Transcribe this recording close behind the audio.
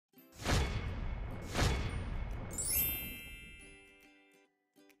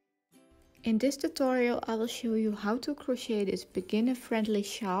In this tutorial I will show you how to crochet this beginner friendly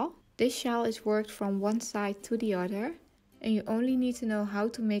shawl. This shawl is worked from one side to the other and you only need to know how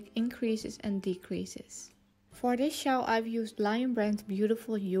to make increases and decreases. For this shawl I've used Lion Brand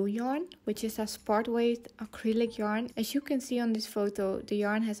Beautiful Wool yarn, which is a sport weight acrylic yarn. As you can see on this photo, the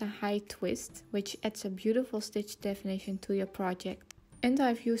yarn has a high twist, which adds a beautiful stitch definition to your project. And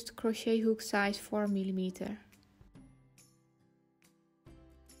I've used crochet hook size 4mm.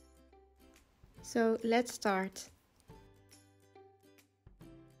 So let's start.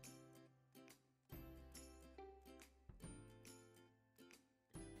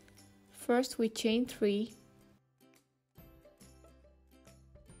 First we chain 3.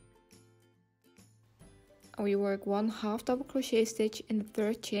 And we work 1 half double crochet stitch in the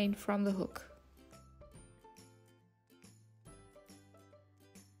third chain from the hook.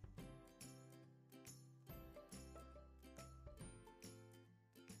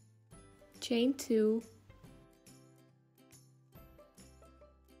 Chain 2,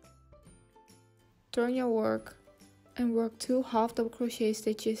 turn your work and work 2 half double crochet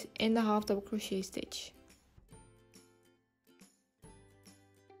stitches in the half double crochet stitch.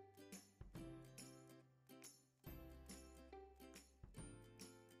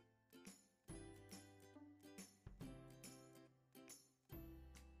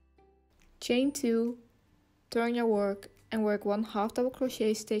 Chain 2, turn your work and work 1 half double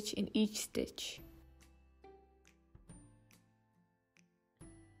crochet stitch in each stitch.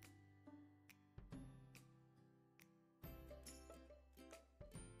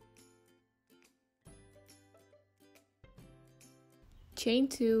 Chain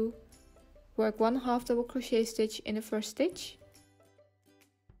 2, work 1 half double crochet stitch in the first stitch.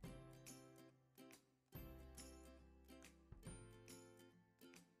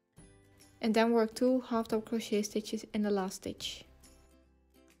 And then work 2 half double crochet stitches in the last stitch.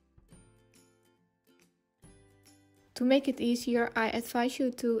 To make it easier, I advise you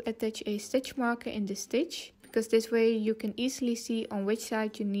to attach a stitch marker in the stitch, because this way you can easily see on which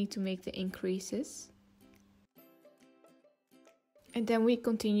side you need to make the increases. And then we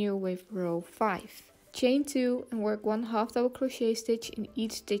continue with row 5. Chain 2 and work 1 half double crochet stitch in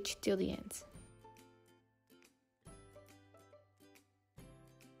each stitch till the end.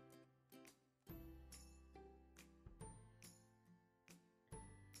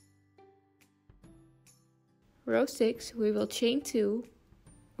 Row 6, we will chain 2,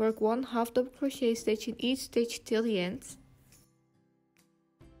 work 1 half double crochet stitch in each stitch till the end,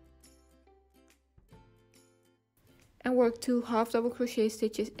 and work 2 half double crochet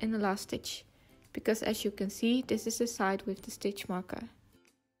stitches in the last stitch, because as you can see, this is the side with the stitch marker.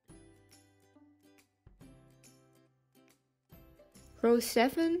 Row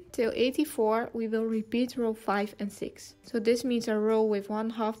 7 till 84 we will repeat row 5 and 6. So this means a row with 1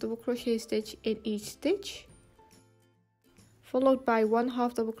 half double crochet stitch in each stitch, followed by 1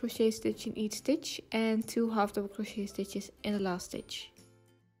 half double crochet stitch in each stitch and 2 half double crochet stitches in the last stitch.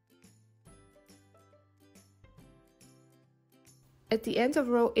 At the end of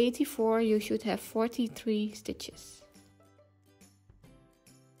row 84 you should have 43 stitches.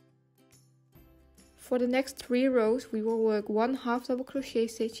 For the next 3 rows we will work 1 half double crochet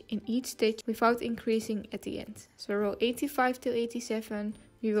stitch in each stitch without increasing at the end. So row 85 till 87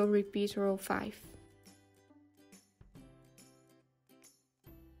 we will repeat row 5.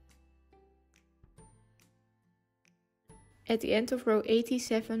 At the end of row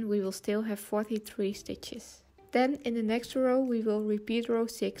 87 we will still have 43 stitches. Then in the next row we will repeat row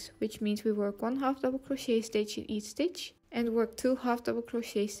 6, which means we work 1 half double crochet stitch in each stitch and work 2 half double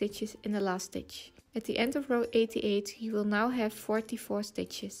crochet stitches in the last stitch. At the end of row 88 you will now have 44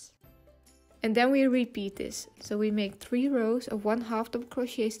 stitches. And then we repeat this, so we make 3 rows of 1 half double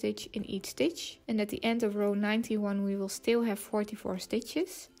crochet stitch in each stitch, and at the end of row 91 we will still have 44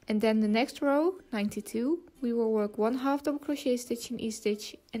 stitches. And then the next row, 92, we will work 1 half double crochet stitch in each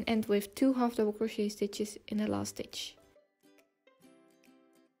stitch and end with 2 half double crochet stitches in the last stitch.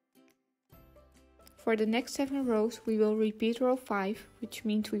 For the next 7 rows we will repeat row 5, which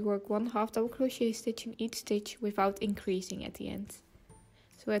means we work 1 half double crochet stitch in each stitch without increasing at the end.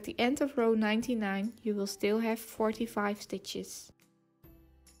 So at the end of row 99 you will still have 45 stitches.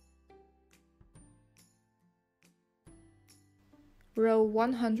 Row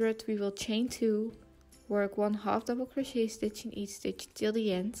 100 we will chain 2, work 1 half double crochet stitch in each stitch till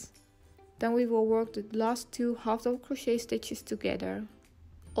the end. Then we will work the last 2 half double crochet stitches together,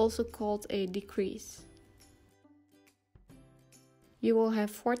 also called a decrease. You will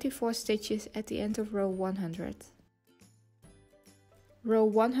have 44 stitches at the end of row 100. Row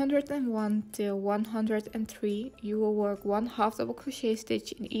 101 till 103, you will work 1 half double crochet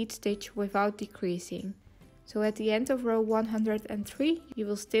stitch in each stitch without decreasing. So at the end of row 103, you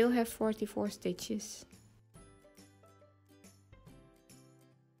will still have 44 stitches.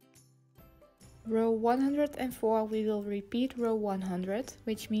 Row 104, we will repeat row 100,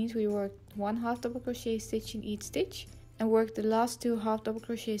 which means we work 1 half double crochet stitch in each stitch and work the last 2 half double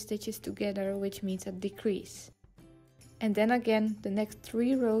crochet stitches together, which means a decrease. And then again, the next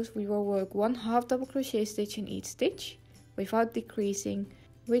 3 rows we will work 1 half double crochet stitch in each stitch without decreasing,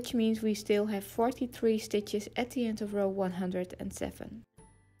 which means we still have 43 stitches at the end of row 107.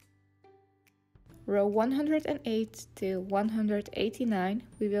 Row 108 till 189,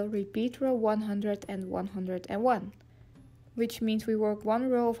 we will repeat row 100 and 101, which means we work 1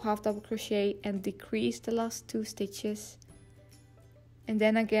 row of half double crochet and decrease the last 2 stitches, and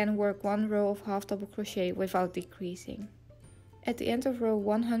then again work 1 row of half double crochet without decreasing. At the end of row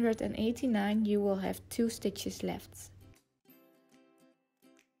 189, you will have 2 stitches left.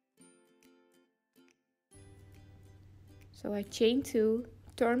 So I chain 2,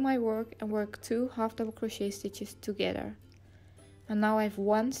 turn my work and work 2 half double crochet stitches together. And now I have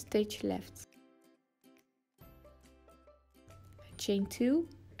 1 stitch left. I chain 2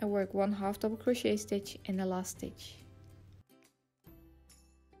 and work 1 half double crochet stitch in the last stitch.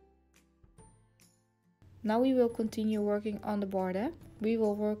 Now we will continue working on the border. We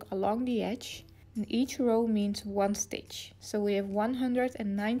will work along the edge, and each row means 1 stitch. So we have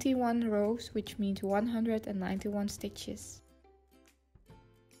 191 rows, which means 191 stitches.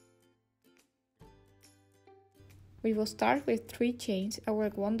 We will start with 3 chains and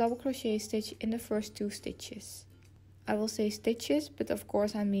work 1 double crochet stitch in the first 2 stitches. I will say stitches, but of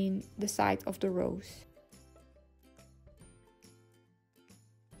course I mean the side of the rows.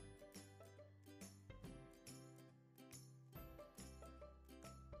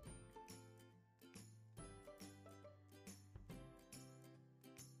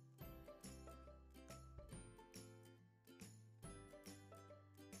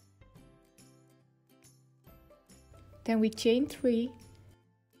 Then we chain 3,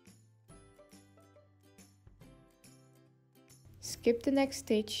 skip the next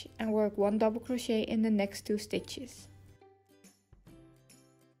stitch and work 1 double crochet in the next 2 stitches.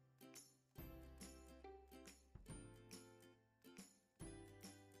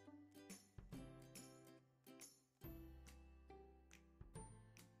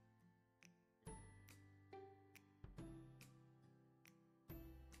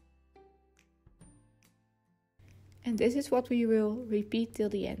 And this is what we will repeat till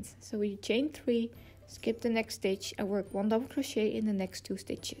the end. So we chain 3, skip the next stitch and work 1 double crochet in the next 2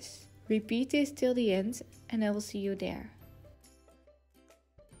 stitches. Repeat this till the end and I will see you there.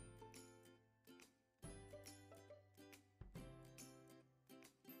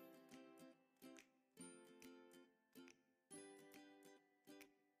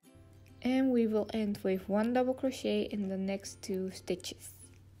 And we will end with 1 double crochet in the next 2 stitches.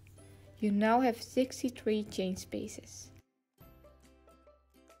 You now have 63 chain spaces.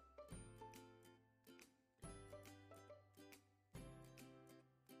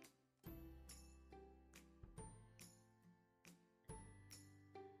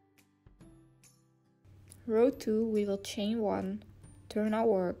 Row 2, we will chain 1, turn our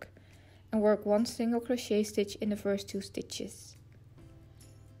work, and work 1 single crochet stitch in the first 2 stitches.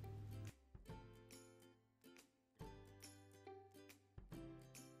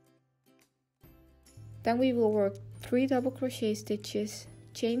 Then we will work 3 double crochet stitches,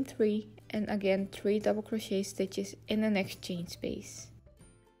 chain 3, and again 3 double crochet stitches in the next chain space.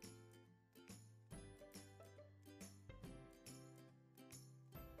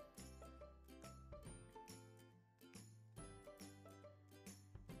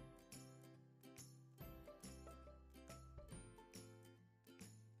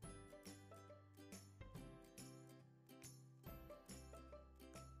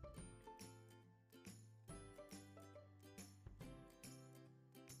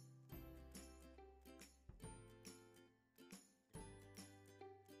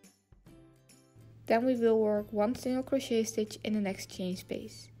 Then we will work 1 single crochet stitch in the next chain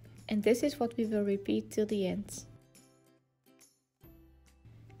space. And this is what we will repeat till the end.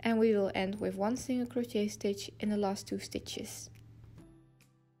 And we will end with 1 single crochet stitch in the last 2 stitches.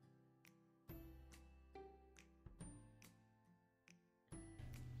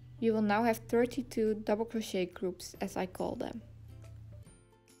 You will now have 32 double crochet groups, as I call them.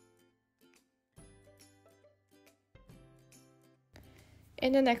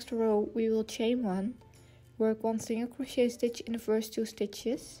 In the next row we will chain 1, work 1 single crochet stitch in the first 2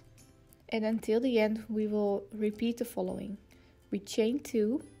 stitches, and until the end we will repeat the following. We chain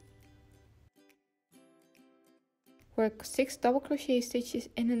 2, work 6 double crochet stitches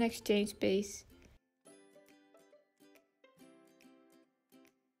in the next chain space,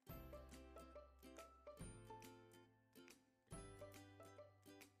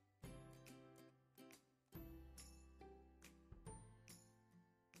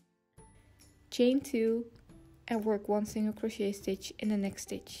 chain 2 and work 1 single crochet stitch in the next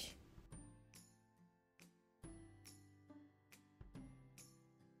stitch.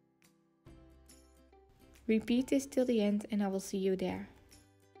 Repeat this till the end and I will see you there.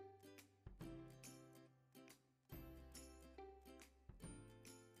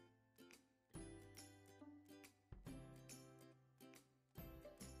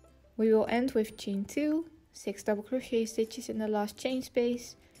 We will end with chain 2, 6 double crochet stitches in the last chain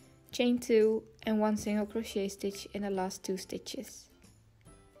space, chain 2 and 1 single crochet stitch in the last 2 stitches.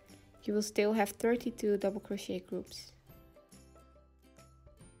 You will still have 32 double crochet groups.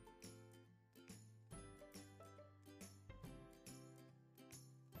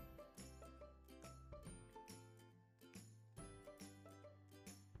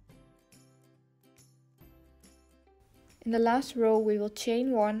 In the last row we will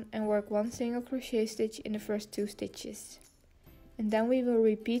chain 1 and work 1 single crochet stitch in the first 2 stitches. And then we will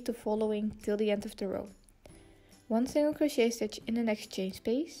repeat the following till the end of the row. 1 single crochet stitch in the next chain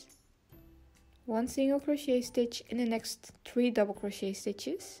space, 1 single crochet stitch in the next 3 double crochet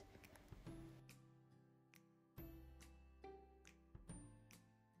stitches,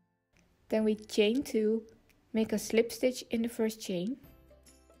 then we chain 2, make a slip stitch in the first chain,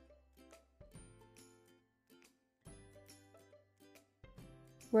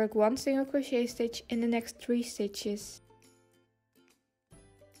 work 1 single crochet stitch in the next 3 stitches,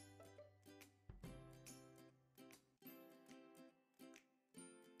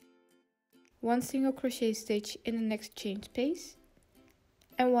 one single crochet stitch in the next chain space,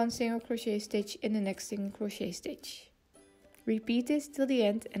 and 1 single crochet stitch in the next single crochet stitch. Repeat this till the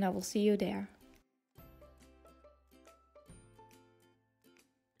end and I will see you there.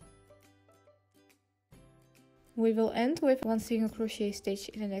 We will end with 1 single crochet stitch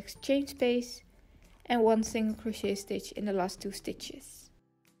in the next chain space and 1 single crochet stitch in the last 2 stitches.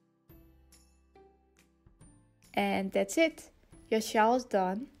 And that's it! Your shawl is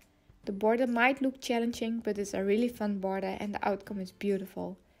done. The border might look challenging, but it's a really fun border and the outcome is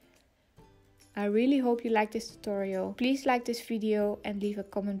beautiful. I really hope you like this tutorial. Please like this video and leave a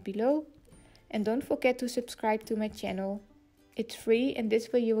comment below. And don't forget to subscribe to my channel. It's free and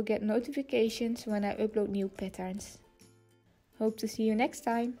this way you will get notifications when I upload new patterns. Hope to see you next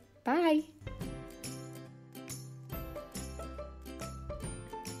time. Bye!